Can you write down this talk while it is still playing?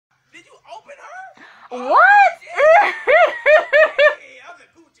What? Hey, I'm the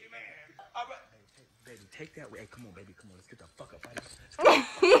Gucci man. All right. Hey, baby, take that way. Hey, come on, baby, come on. Let's get the fuck up out of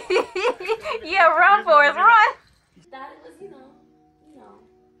here. Yeah, run, Forrest, run. Thought it was, you know, I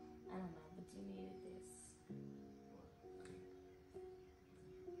don't know, but you needed this.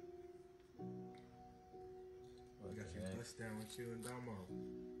 Well, I got you bust down with you and Damo.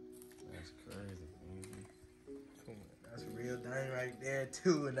 That's crazy, baby. Come on, that's real thing right there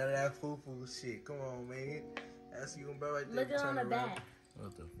too, and none of that foo-foo shit. Come on, man. That's you and bro right there. Look it on the back.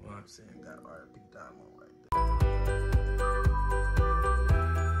 What the Well, fuck? I'm saying got R.I.P. Damo right there.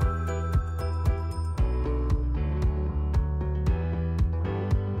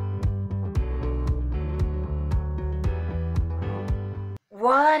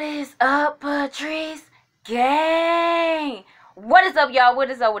 What is up, Patrice gang? What is up, y'all?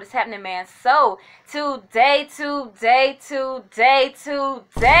 What is up? What is happening, man? So today,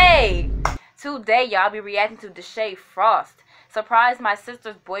 y'all, I'll be reacting to Deshae Frost surprised my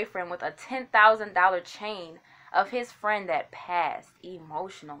sister's boyfriend with a $10,000 chain of his friend that passed.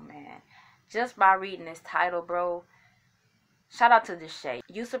 Emotional, man. Just by reading this title, bro. Shout out to Deshae.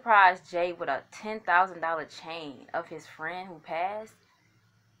 You surprised Jay with a $10,000 chain of his friend who passed?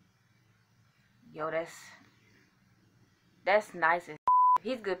 Yo, that's nice as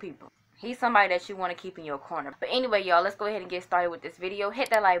he's good people. He's somebody that you want to keep in your corner. But anyway, y'all, let's go ahead and get started with this video. Hit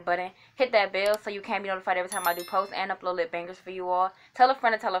that like button. Hit that bell so you can be notified every time I do post and upload lit bangers for you all. Tell a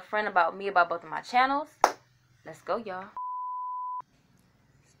friend to tell a friend about me, about both of my channels. Let's go, y'all.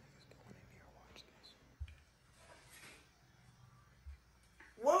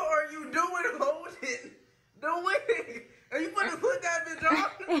 What are you doing? Hold it. No way. Are you gonna put that bitch on?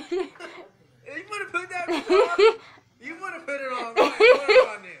 Are you gonna put that bitch on? You wanna put it on? Go ahead, put it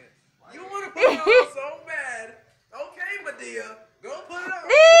on there. You wanna put it on so bad. Okay, Medea. Go put it on.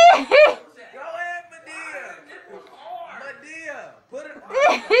 Go ahead, Medea. Medea. Put it on. Go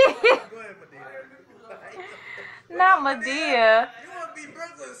ahead, Medea. Not Medea. You wanna be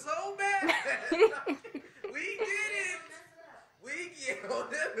Brooklyn so bad. We get it. We get on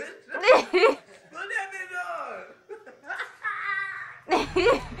that bitch. Put that bitch on.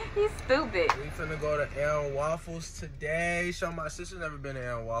 He's stupid. We finna go to Aaron Waffles today. Show my sister's never been to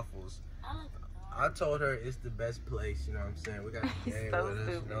Aaron Waffles. I told her it's the best place, you know what I'm saying? We got He's Jay so with us,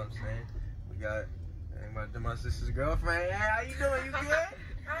 you stupid. know what I'm saying? We got my sister's girlfriend. Hey, how you doing? You good?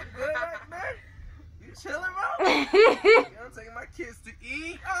 I'm good right there. You chilling, bro? I'm taking my kids to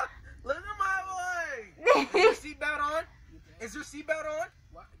eat. Oh, look at my boy. Is your seatbelt on? Is your seatbelt on?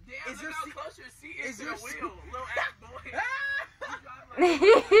 Damn, Is your look seat- how close your seat is is to your the seat- wheel, little ass boy.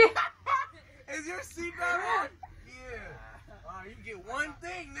 Is your seatbelt on? Yeah. You get one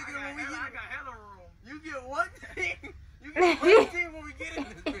thing, nigga, when we I get. got hella room. You get one thing. You get one thing when we get in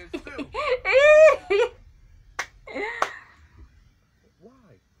this bitch too.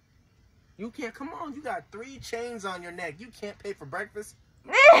 Why? You can't. Come on. You got 3 chains on your neck. You can't pay for breakfast.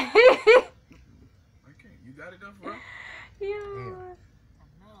 Okay, you got it though, bro. Yeah.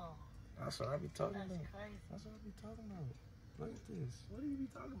 No, That's what I be talking that's about. crazy. That's what I be talking about. Look at this. What do you be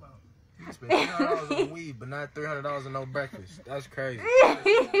talking about? You spend $300 on weed, but not $300 on no breakfast. That's crazy.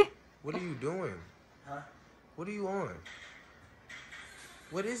 What are you doing? Huh? What are you on?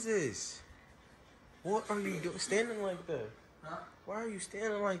 What is this? What are you doing? Standing like that? Huh? Why are you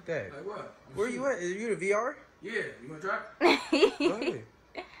standing like that? Like what? Where you at? Is you the VR? Yeah, you wanna try? Go ahead.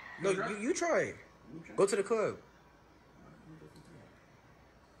 No, you try it. Go to the club.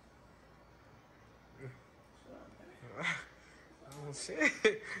 Oh shit.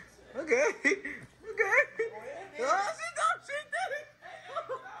 Okay. Okay. Oh, she did it.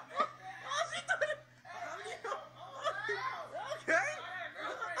 Oh, she did it. Okay.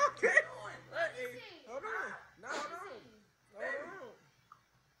 Okay. Hey, hold on. No, hold on.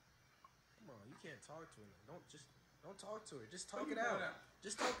 Come on, you can't talk to her. Don't talk to her. Just talk it out.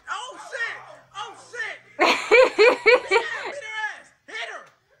 Just talk. Oh shit! Oh shit! Hit her ass! Hit her!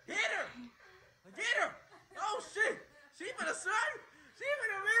 Hit her! Get her! Oh shit! She finna strike! She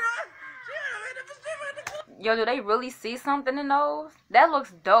finna beat her! She finna beat her! Yo, do they really see something in those? That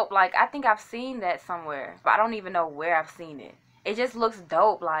looks dope. Like, I think I've seen that somewhere, but I don't even know where I've seen it. It just looks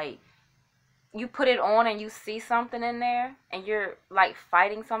dope. Like, you put it on and you see something in there and you're like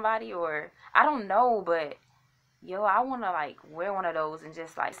fighting somebody, or I don't know, but yo, I want to like wear one of those and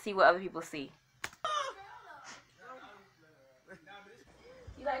just like see what other people see.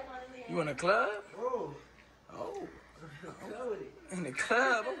 You in the club? Oh. Oh. In the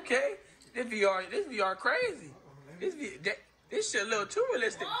club, okay. This VR crazy. This shit a little too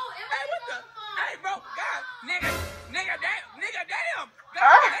realistic. Hey, what the? Hey, bro, God, nigga, damn, God, damn.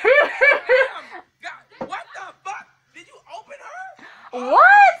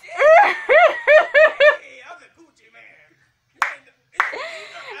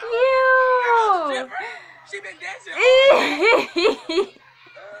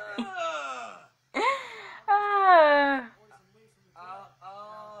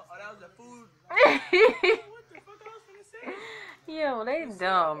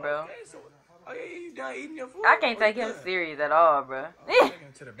 dumb, bro. Okay, so, oh yeah, you done eating your food? I can't take him serious at all, bro. Taking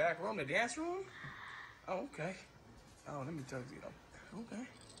him to the back room, the dance room? Oh, okay. Oh, let me tell you. Okay.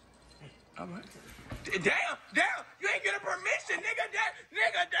 All right. Damn! You ain't get a permission, nigga! Damn!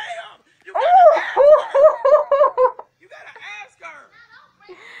 You gotta ask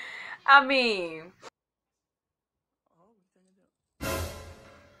her! I mean,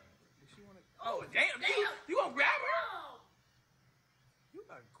 Oh, damn! You gonna grab her? You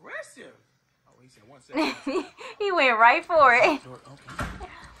aggressive. Oh, he said 1 second. he went right for it. Okay.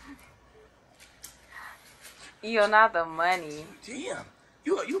 You're not the money. Damn!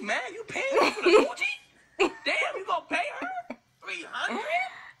 You mad? You paying for the Gucci? Damn! You gonna pay her 300?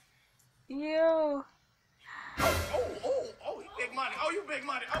 Yo. Oh, big money. Oh, you big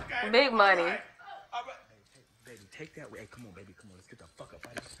money. Okay. Big money. All right. Hey, baby, take that way. Hey, come on, baby. Come on. Let's get the fuck up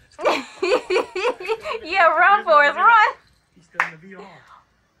out of here. Yeah, run, Forrest, run. He's still in the VR.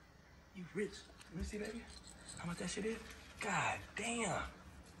 You rich. Let me see, baby. How much that shit is? God damn.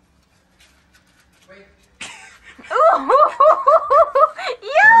 Wait. Ooh.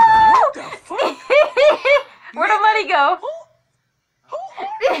 Yo. What the fuck? Where'd the money go? Who?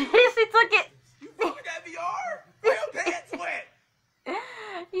 She took it. You fucking that VR? Where your pants wet? Yo.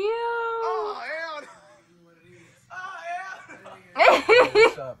 Oh, hell.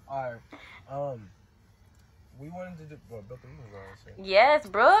 What's up? Alright. We wanted to do. Well, Bill, Yes,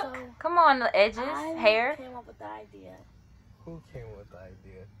 Brooke. So, Come on, the edges, I hair. came up with the idea. Who came with the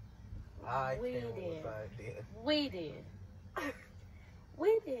idea? I We came did. with the idea. We did.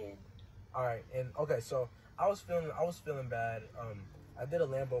 We did. All right, and okay, so I was feeling bad. I did a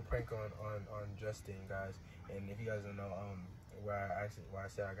Lambo prank on Justin, guys, and if you guys don't know, where I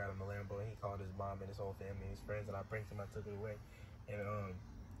said I got him a Lambo, and he called his mom and his whole family, and his friends, and I pranked him. I took it away, and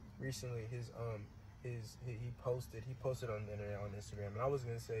recently he posted on the internet, on Instagram, and I wasn't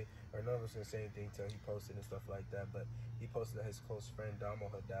gonna say, or none of us gonna say anything till he posted and stuff like that, but he posted that his close friend Damo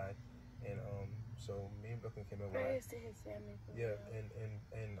had died, and so me and Brooklyn came over. Prayers to his family. Yeah,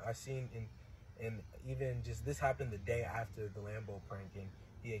 and I seen and even just this happened the day after the Lambo prank, and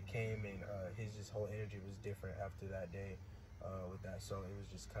he had came, and his just whole energy was different after that day with that, so it was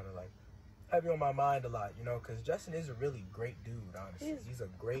just kind of like heavy on my mind a lot, you know, because Justin is a really great dude, honestly. He's a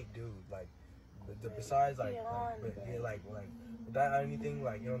great dude, like besides without anything,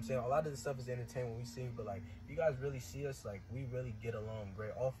 like, you know what I'm saying, a lot of the stuff is entertainment we see, but like you guys really see us, like we really get along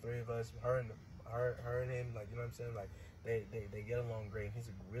great, all three of us, her and him, like, you know what I'm saying, like they get along great, and he's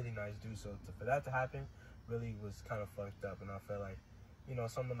a really nice dude, so for that to happen really was kind of fucked up, and I felt like, you know,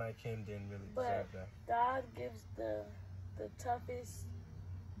 someone like him didn't really deserve that. God gives the toughest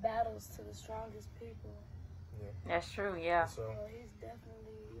battles to the strongest people. Yeah, That's true. Yeah. so He's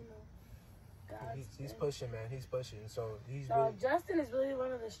definitely, you know, God's he's pushing, man, he's pushing, so he's So really, Justin is really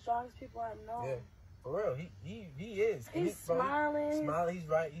one of the strongest people I know. yeah, for real, he is. And He's smiling. He's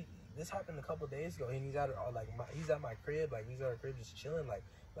right. This happened a couple of days ago, and he's at he's at my crib, like he's at our crib just chilling, like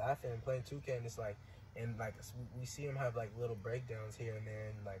laughing and playing 2K, and it's like, and like we see him have like little breakdowns here and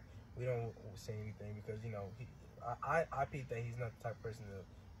there, and like we don't say anything because, you know, I peep that he's not the type of person to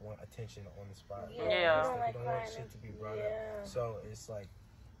want attention on the spot. Yeah. He don't want shit to be brought up. So it's like,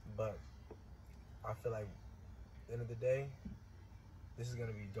 but I feel like at the end of the day, this is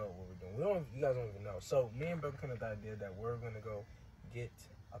gonna be dope what we're doing. You guys don't even know. So me and Brooke kind of the idea that we're gonna go get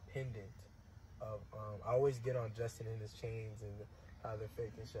a pendant of I always get on Justin and his chains and how they're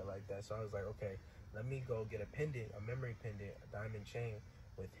fake and shit like that. So I was like, okay, let me go get a pendant, a memory pendant, a diamond chain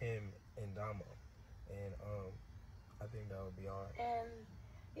with him and Damo, and I think that would be alright. And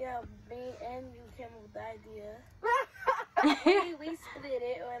yeah, me and you came up with the idea. we split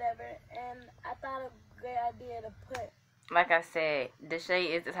it or whatever, and I thought a great idea to put. Like I said, Deshae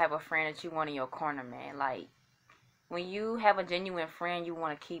is the type of friend that you want in your corner, man. Like, when you have a genuine friend, you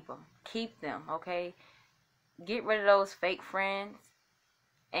want to keep them. Keep them, okay? Get rid of those fake friends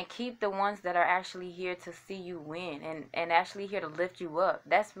and keep the ones that are actually here to see you win and actually here to lift you up.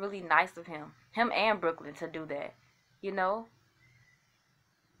 That's really nice of him and Brooklyn to do that, you know?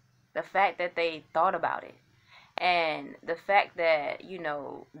 The fact that they thought about it. And the fact that, you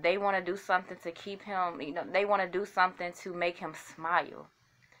know, they want to do something to keep him, you know, they want to do something to make him smile.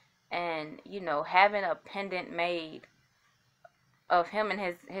 And, you know, having a pendant made of him and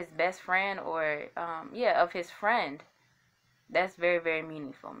his best friend, or, of his friend, that's very, very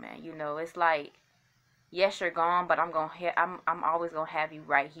meaningful, man. You know, it's like, yes, you're gone, but I'm always going to have you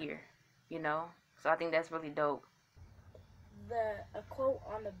right here, you know? So I think that's really dope. A quote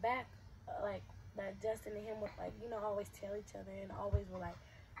on the back, like, that Justin and him would, like, you know, always tell each other and always would, like,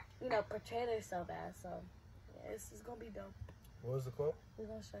 you know, portray themselves as. So yeah, it's gonna be dope. What was the quote? We're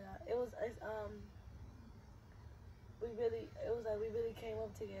gonna show y'all. It was we really came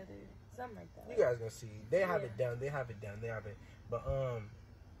up together. Something like that. You guys gonna see. They have it down. They have it. But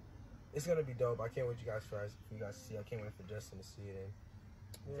it's gonna be dope. I can't wait for you guys to see. I can't wait for Justin to see it.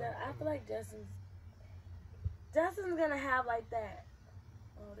 Yeah, I feel like Justin's gonna have like that.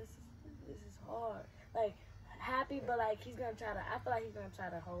 Oh, this is hard. Like happy, but like he's gonna try to. I feel like he's gonna try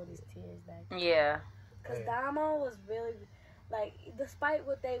to hold his tears back. Yeah. Cause Damo was really like, despite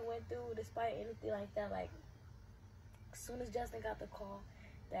what they went through, despite anything like that, like as soon as Justin got the call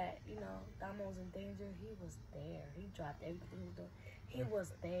that Damo was in danger, he was there. He dropped everything he was doing. He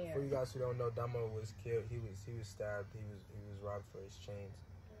was there. For you guys who don't know, Damo was killed. He was stabbed. He was robbed for his chains,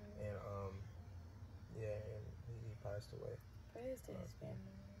 and and he passed away. Praise to his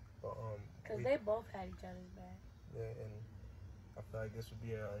family. But because they both had each other's back. Yeah, and I feel like this would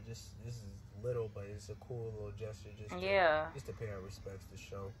be this is little, but it's a cool little gesture just to pay our respects, to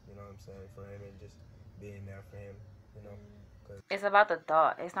show, you know what I'm saying, for him, and just being there for him, you know. It's about the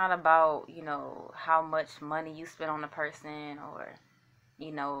thought. It's not about, how much money you spend on a person or,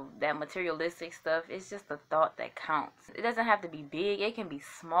 that materialistic stuff. It's just the thought that counts. It doesn't have to be big. It can be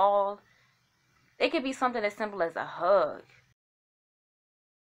small. It could be something as simple as a hug.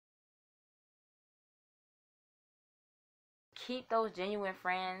 Keep those genuine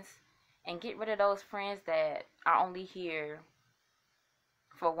friends and get rid of those friends that are only here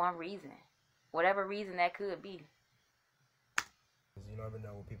for one reason. Whatever reason that could be. You never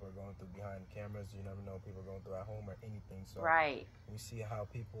know what people are going through behind cameras. You never know what people are going through at home or anything. So we see how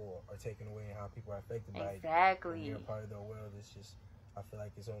people are taken away and how people are affected by it. Exactly. When you're a part of their world, it's just, I feel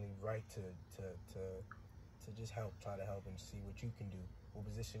like it's only right to just try to help and see what you can do, what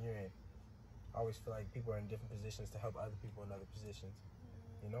position you're in. I always feel like people are in different positions to help other people in other positions,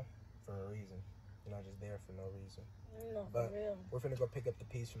 for a reason. You're not just there for no reason. No, but for real. we're finna go pick up the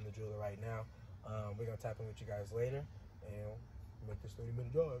piece from the jeweler right now. We're gonna tap in with you guys later and make this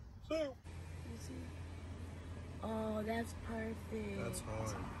 30-minute drive. See you. You see? Oh, that's perfect. That's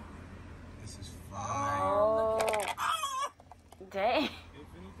hard. This is fine. Oh. Dang. If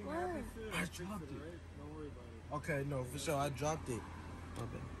anything happens to it, I fix dropped it. Right? Don't worry about it. Okay, no, for sure. I dropped it.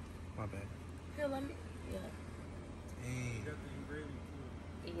 My bad. Here, let me. Yeah. Dang. You got the engraving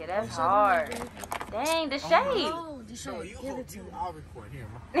too. Yeah, that's hard. Dang, Deshae. Oh, Deshae, give it to me. I'll record here,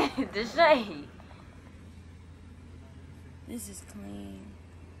 Deshae. This is clean.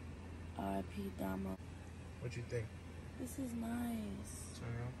 R.I.P. Damo. What you think? This is nice.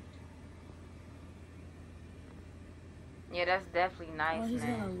 Yeah, that's definitely nice, Oh, he's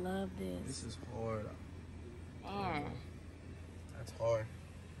man. gonna love this. This is hard. Man. That's hard.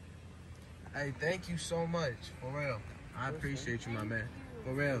 Hey, thank you so much. For real. I appreciate you, my man.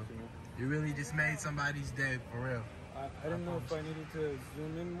 For real. You really just made somebody's day, for real. I didn't know if I needed to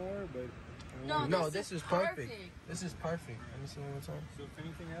zoom in more, but... No, this is perfect. This is perfect. Let me see one more time. So if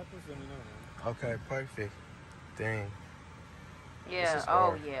anything happens, let me know, man. Okay, perfect. Dang. Yeah, oh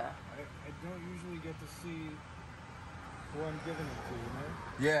hard. yeah. I don't usually get to see who I'm giving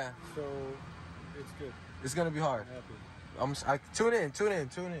it to, Yeah. So, it's good. It's gonna be hard. I'm happy. Tune in. All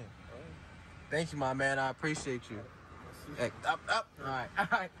right. Thank you, my man. I appreciate you. Hey, up. All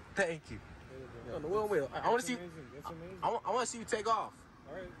right. Thank you. On the wheel. I want to see. That's amazing. I want to see you take off.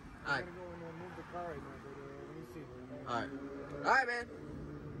 All right. All right. I'm gonna go and move the car right now, but let me see. All right, man.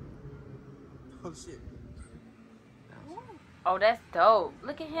 Oh shit. Oh, that's dope.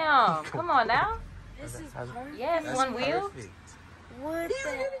 Look at him. Come on now. This is perfect. Yes, That's one wheel. perfect. What the?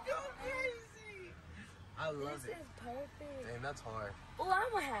 I love This it. is perfect. Damn, that's hard. Oh,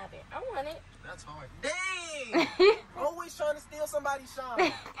 I'm gonna have it. I want it. That's hard. Dang! Always trying to steal somebody's shine. Oh,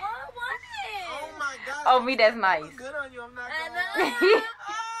 I want it. Oh my god. Oh, me, that's nice. Look good on you. I'm not I gonna know. lie. You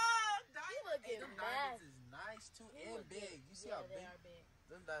Hey, looking them mad. diamonds is nice too and big. You see how they big? are big.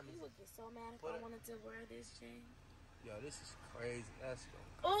 Them You diamonds. would get so mad if Put I it- wanted to wear this chain. Yo, this is crazy. Let's go.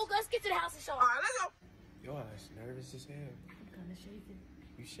 Oh, let's get to the house and show. All right, let's go. Yo, I was nervous as hell. I'm kind of shaking.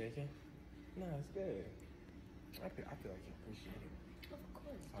 You shaking? No, it's good. I feel like you appreciate it. Of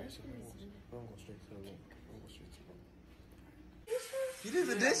course. All right, so Definitely. we're gonna go straight to the room. You did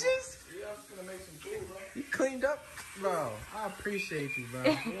the dishes? Yeah, I'm just gonna make some food, bro. You cleaned up? Bro, I appreciate you, bro.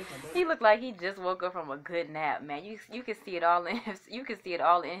 He looked like he just woke up from a good nap, man. You can see it all in his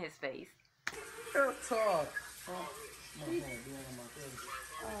face. Real talk.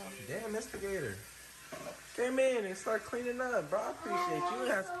 Damn, instigator. Came in and started cleaning up, bro. I appreciate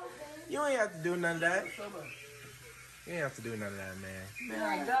you. You ain't have to do none of that. You ain't have to do none of that, man. Man,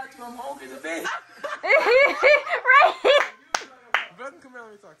 I got you. I'm hungry as a bitch. Right. Brother, come here,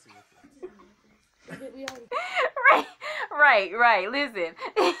 let me talk to you. We already. Right. Right. Listen,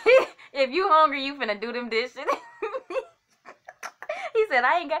 if you hungry, you finna do them dishes. He said,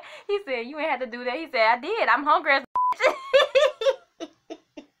 I ain't got. He said, you ain't had to do that. He said, I did. I'm hungry as.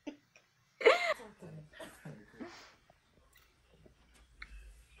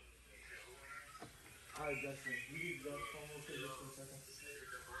 Alright, Justin, you need to go phone real quick just for a second.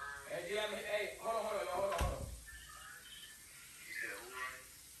 Hey, hey, hold on, y'all, hold on.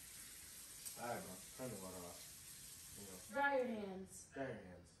 Alright, bro, turn the water off. Dry your hands. Dry your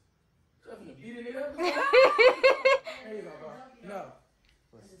hands. So I'm gonna beat a nigga up. There you go, bro. No.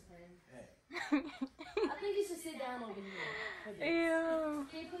 Listen. Hey. I think you should sit down over here for this. Ew.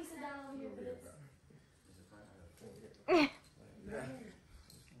 Can you please sit down over here for this?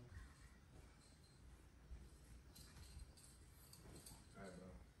 Alright, bro.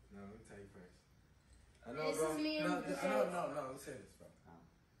 No, let me tell you first. I know, This bro. is me and No, Deshae. let's say this, bro.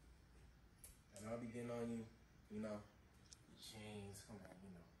 And I'll be getting on you, you know, your chains. Come on,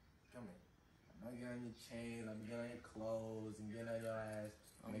 you know. Come here. I'll be getting on your chains, I'll be getting on your clothes, and getting on your ass.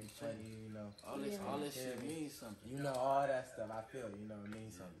 Make fun of you, you know. All this shit means something. You know, all that stuff. I feel, you know, it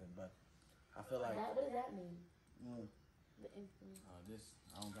means something. But I feel like, What does that mean? Mm. The influence. This,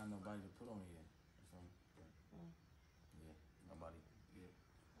 I don't got nobody to put on here. Yeah, nobody. Yeah.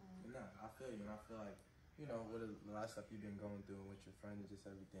 no, I feel you, and I feel like, you know, with a lot of stuff you've been going through with your friends and just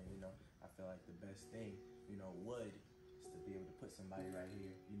everything, you know, I feel like the best thing, you know, is to be able to put somebody right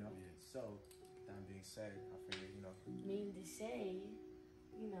here, you know. Yeah. So, that being said, I figured, you know. Me and Deshae,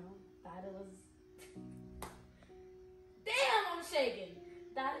 you know, thought it was. Damn, I'm shaking.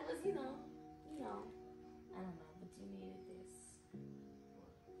 Thought it was, you know, I don't know, but you needed this.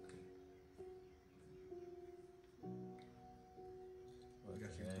 Well, I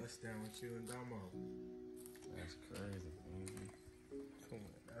got your bust down with you and Damo. That's crazy. Come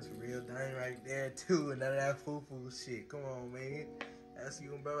on, that's real dime right there too, and none of that foo-foo shit. Come on, man. That's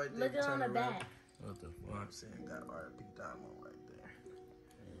you and bro right there. Look it on the back. What the Well, fuck? I'm saying, got R.I.P. Damo right there.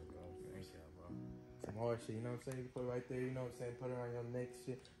 Yeah, bro. Thank you, bro. Some hard shit, you know what I'm saying? You put it right there, you know what I'm saying? Put it on your neck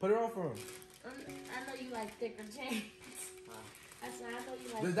shit. Put it on for him. I know you like thicker chains. That's why I know you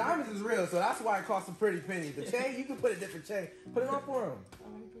like. The diamonds is real, so that's why it costs a pretty penny. The chain, you can put a different chain. Put it on for him.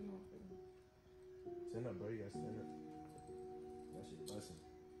 Oh, I'm putting on for you. Stand up, bro. You gotta stand up. That shit busting.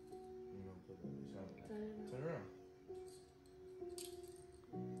 You know, put that bitch on. Turn around.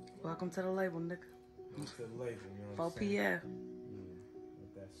 Welcome to the label, nigga. Go to the label, you know what I'm 4 saying? p.m.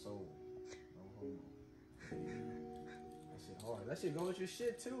 With that soul. No homo. That shit hard. That shit go with your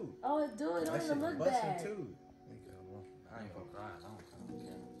shit too. Oh, it do. It don't That shit even look busting bad. too. Thank you, bro. I ain't gonna cry. I don't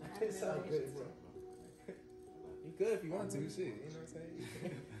care. It's all good, bro. You could if you want to, shit. You know what I'm saying?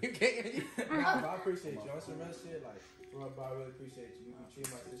 You can't. Nah, but I appreciate you. On some real shit, like, bro, I really appreciate you. You be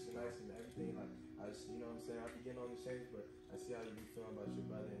treating my sister nice and everything. Like, I just, you know what I'm saying? I be getting on the shades, but I see how you be feeling about your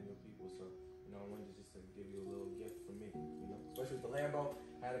brother and your people. So, you know, I wanted just to give you a little gift from me. You know, especially with the Lambo,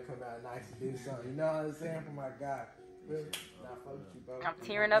 I had to come out nice and do something. You know what I'm saying? For my guy. Really? Nah, fuck with you, bro. I'm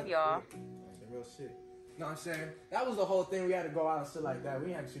tearing up, y'all. Some real shit. You know what I'm saying? That was the whole thing. We had to go out and shit like that.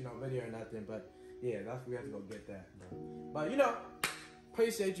 We hadn't shoot no video or nothing, but yeah, we had to go get that, bro. But you know,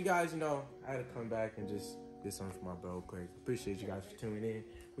 appreciate you guys. You know, I had to come back and just get something for my bro quick. Appreciate you guys for tuning in.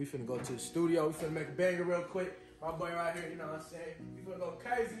 We finna go to the studio. We finna make a banger real quick. My boy right here, you know what I'm saying? We finna go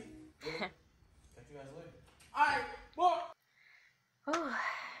crazy. Catch you guys later. Alright, boy. Whew.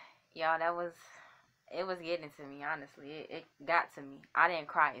 Y'all, it was getting to me, honestly. It got to me. I didn't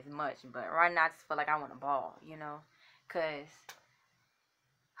cry as much, but right now I just feel like I want to bawl, you know? Because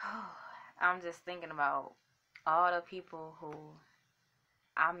I'm just thinking about all the people who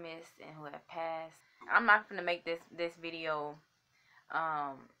I missed and who have passed. I'm not going to make this video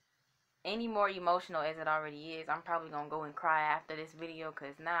any more emotional as it already is. I'm probably going to go and cry after this video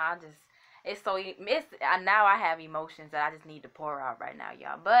because now now I have emotions that I just need to pour out right now,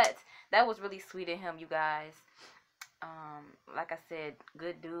 y'all. But that was really sweet of him, you guys. Like I said,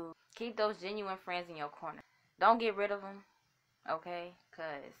 good dude. Keep those genuine friends in your corner. Don't get rid of them, okay?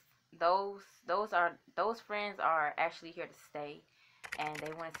 Because those friends are actually here to stay, and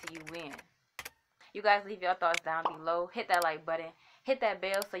they want to see you win. You guys leave your thoughts down below. Hit that like button. Hit that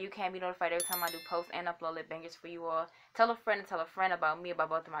bell so you can be notified every time I do post and upload lit bangers for you all. Tell a friend and tell a friend about me, about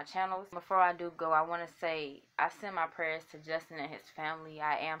both of my channels. Before I do go, I want to say I send my prayers to Justin and his family.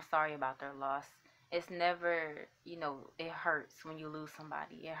 I am sorry about their loss. It's never, you know, it hurts when you lose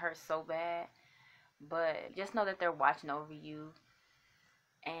somebody. It hurts so bad. But just know that they're watching over you.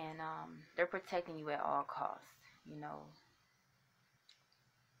 And they're protecting you at all costs, you know.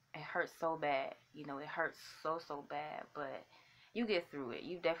 It hurts so bad. You know, it hurts so bad. But you get through it.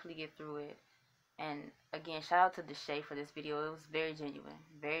 You definitely get through it. And again, shout out to Deshae for this video. It was very genuine.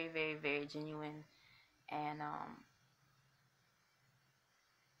 Very, very, very genuine. And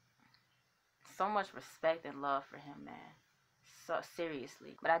so much respect and love for him, man. So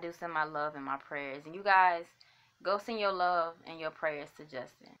seriously. But I do send my love and my prayers. And you guys, go send your love and your prayers to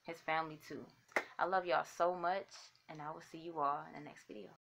Justin. His family too. I love y'all so much. And I will see you all in the next video.